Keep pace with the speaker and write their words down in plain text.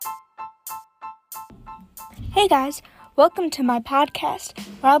Hey guys, welcome to my podcast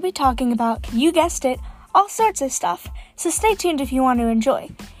where I'll be talking about, you guessed it, all sorts of stuff. So stay tuned if you want to enjoy.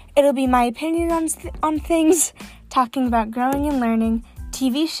 It'll be my opinion on things, talking about growing and learning,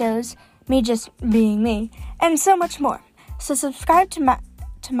 TV shows, me just being me, and so much more. So subscribe to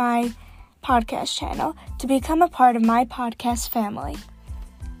my podcast channel to become a part of my podcast family.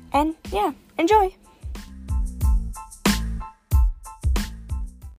 And yeah, enjoy.